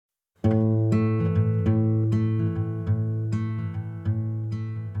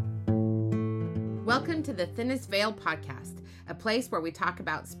Welcome to the Thinnest Veil podcast, a place where we talk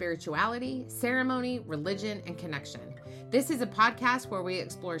about spirituality, ceremony, religion, and connection. This is a podcast where we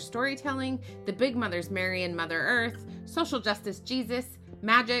explore storytelling, the Big Mothers Mary and Mother Earth, social justice Jesus,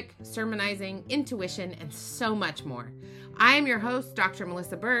 magic, sermonizing, intuition, and so much more. I am your host, Dr.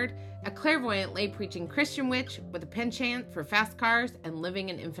 Melissa Bird, a clairvoyant lay-preaching Christian witch with a penchant for fast cars and living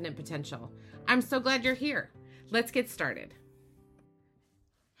in infinite potential. I'm so glad you're here. Let's get started.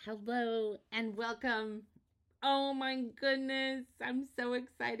 Hello and welcome. Oh my goodness, I'm so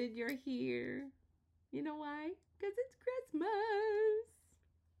excited you're here. You know why? Because it's Christmas.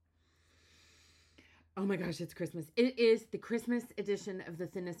 Oh my gosh, it's Christmas. It is the Christmas edition of the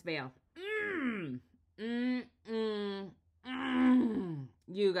Thinnest Veil.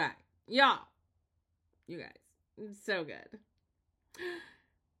 You guys, you guys, it's so good.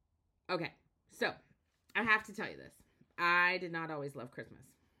 Okay, so I have to tell you this. I did not always love Christmas.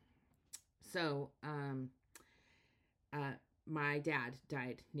 So, my dad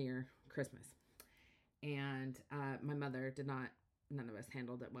died near Christmas, and my mother none of us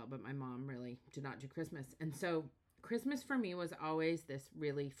handled it well, but my mom really did not do Christmas. And so Christmas for me was always this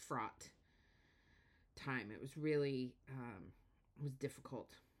really fraught time. It was really, it was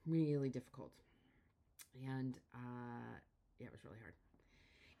difficult, really difficult. And, yeah, it was really hard.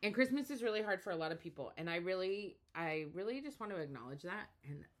 And Christmas is really hard for a lot of people. And I really just want to acknowledge that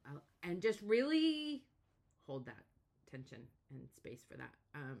and just really hold that tension and space for that.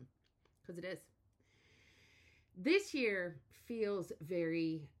 'Cause it is. This year feels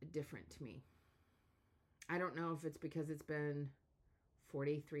very different to me. I don't know if it's because it's been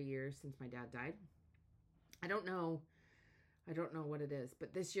 43 years since my dad died. I don't know what it is,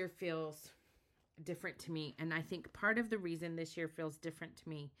 but this year feels different to me. And I think part of the reason this year feels different to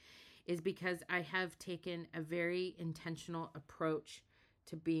me is because I have taken a very intentional approach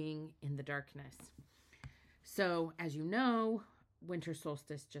to being in the darkness. So, as you know, winter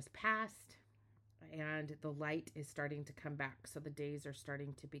solstice just passed and the light is starting to come back. So the days are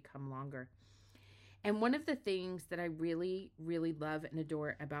starting to become longer. And one of the things that I really, really love and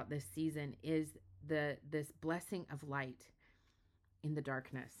adore about this season is this blessing of light in the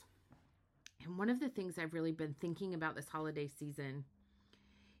darkness. And one of the things I've really been thinking about this holiday season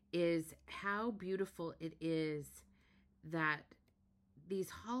is how beautiful it is that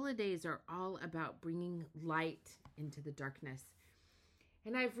these holidays are all about bringing light into the darkness.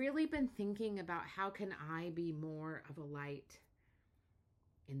 And I've really been thinking about how can I be more of a light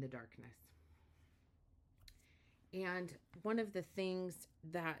in the darkness. And one of the things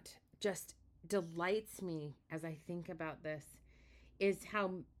that just delights me as I think about this is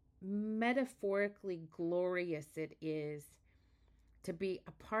how metaphorically glorious it is to be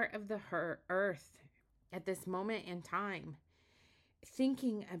a part of the earth at this moment in time,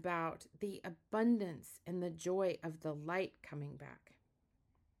 thinking about the abundance and the joy of the light coming back,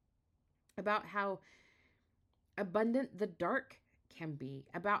 about how abundant the dark can be,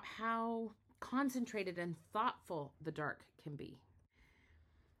 about how concentrated and thoughtful the dark can be.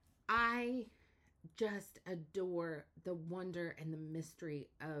 I just adore the wonder and the mystery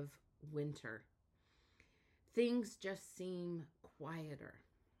of winter. Things just seem quieter.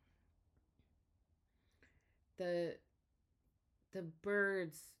 The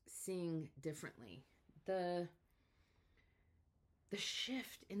birds sing differently. The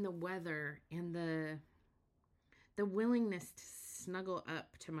shift in the weather and the willingness to snuggle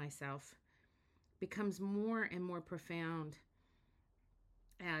up to myself becomes more and more profound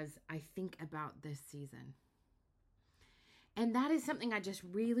as I think about this season. And that is something I just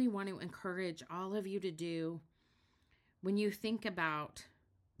really want to encourage all of you to do when you think about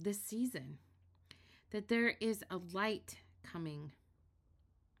this season, that there is a light coming.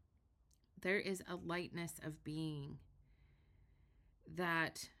 There is a lightness of being,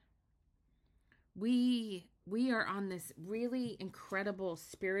 that we are on this really incredible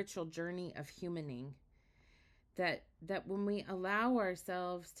spiritual journey of humaning, that when we allow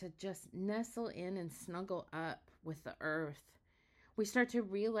ourselves to just nestle in and snuggle up with the earth, we start to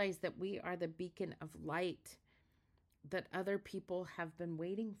realize that we are the beacon of light that other people have been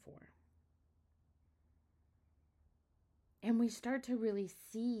waiting for. And we start to really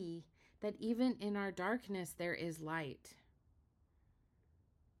see that even in our darkness, there is light.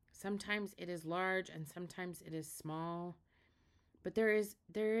 Sometimes it is large and sometimes it is small, but there is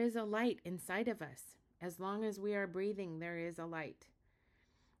a light inside of us. As long as we are breathing, there is a light.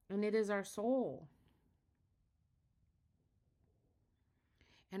 And it is our soul.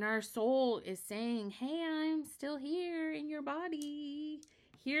 And our soul is saying, hey, I'm still here in your body,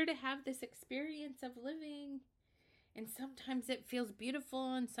 here to have this experience of living. And sometimes it feels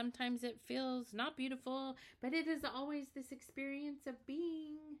beautiful and sometimes it feels not beautiful, but it is always this experience of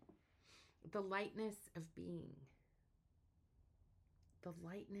being, the lightness of being. The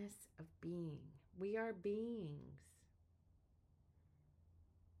lightness of being. We are beings.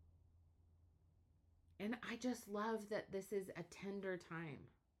 And I just love that this is a tender time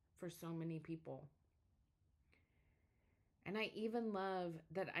for so many people. And I even love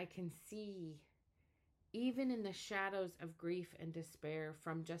that I can see, even in the shadows of grief and despair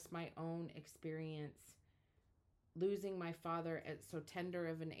from just my own experience, losing my father at so tender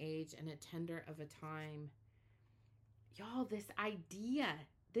of an age and a tender of a time. Y'all, this idea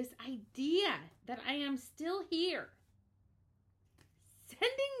that I am still here,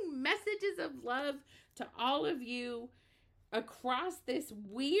 sending messages of love to all of you across this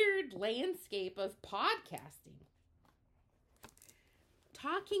weird landscape of podcasting.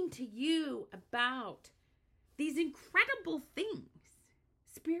 Talking to you about these incredible things,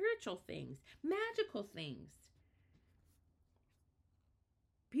 spiritual things, magical things,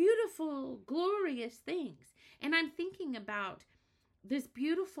 beautiful, glorious things. And I'm thinking about this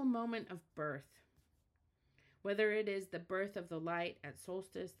beautiful moment of birth, whether it is the birth of the light at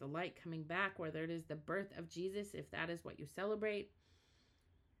solstice, the light coming back, whether it is the birth of Jesus, if that is what you celebrate.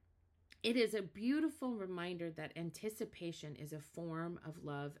 It is a beautiful reminder that anticipation is a form of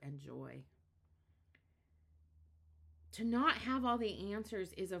love and joy. To not have all the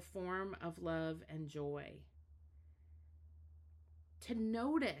answers is a form of love and joy. To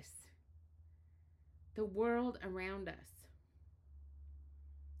notice the world around us.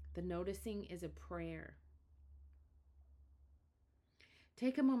 The noticing is a prayer.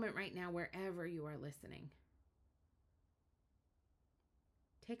 Take a moment right now, wherever you are listening.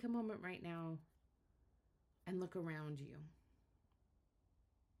 Take a moment right now and look around you.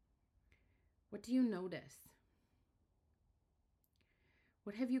 What do you notice?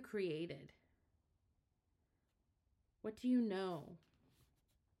 What have you created? What do you know?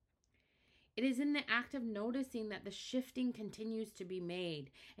 It is in the act of noticing that the shifting continues to be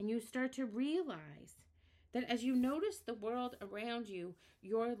made, and you start to realize that as you notice the world around you,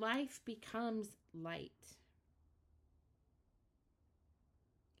 your life becomes light.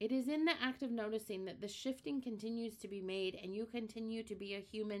 It is in the act of noticing that the shifting continues to be made and you continue to be a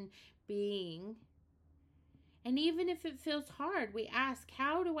human being. And even if it feels hard, we ask,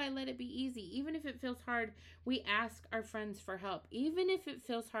 how do I let it be easy? Even if it feels hard, we ask our friends for help. Even if it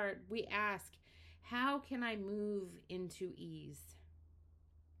feels hard, we ask, how can I move into ease?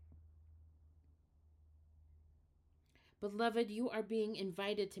 Beloved, you are being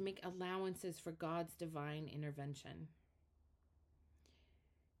invited to make allowances for God's divine intervention.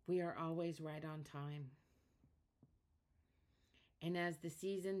 We are always right on time. And as the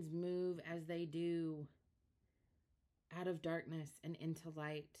seasons move as they do, out of darkness and into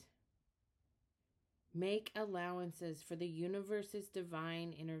light, make allowances for the universe's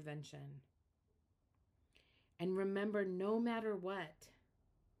divine intervention. And remember, no matter what,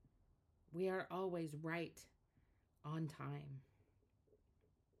 we are always right on time.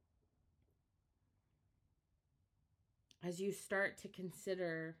 As you start to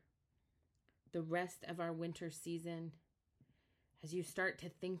consider the rest of our winter season, as you start to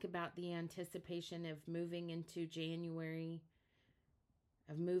think about the anticipation of moving into January,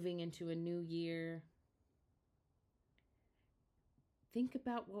 of moving into a new year, think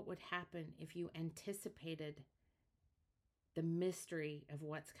about what would happen if you anticipated the mystery of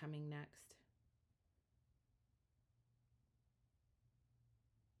what's coming next.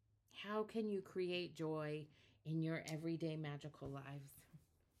 How can you create joy in your everyday magical lives?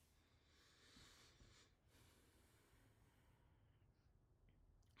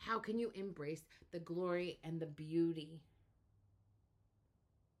 How can you embrace the glory and the beauty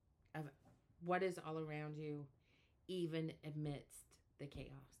of what is all around you, even amidst the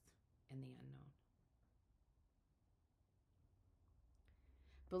chaos and the unknown?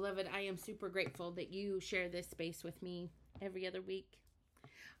 Beloved, I am super grateful that you share this space with me every other week.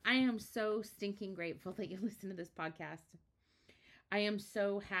 I am so stinking grateful that you listen to this podcast. I am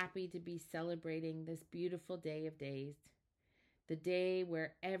so happy to be celebrating this beautiful day of days, the day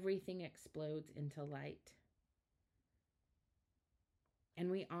where everything explodes into light.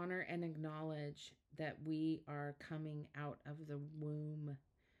 And we honor and acknowledge that we are coming out of the womb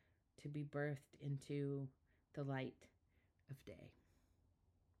to be birthed into the light of day.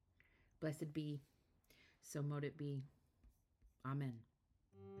 Blessed be, so mote it be. Amen.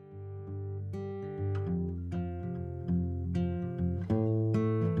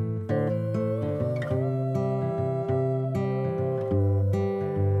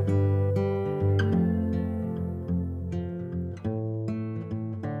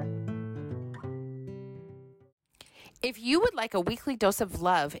 If you would like a weekly dose of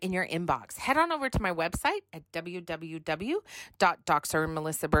love in your inbox, head on over to my website at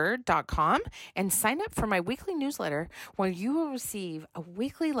www.drmelissabird.com and sign up for my weekly newsletter where you will receive a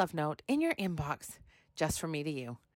weekly love note in your inbox just from me to you.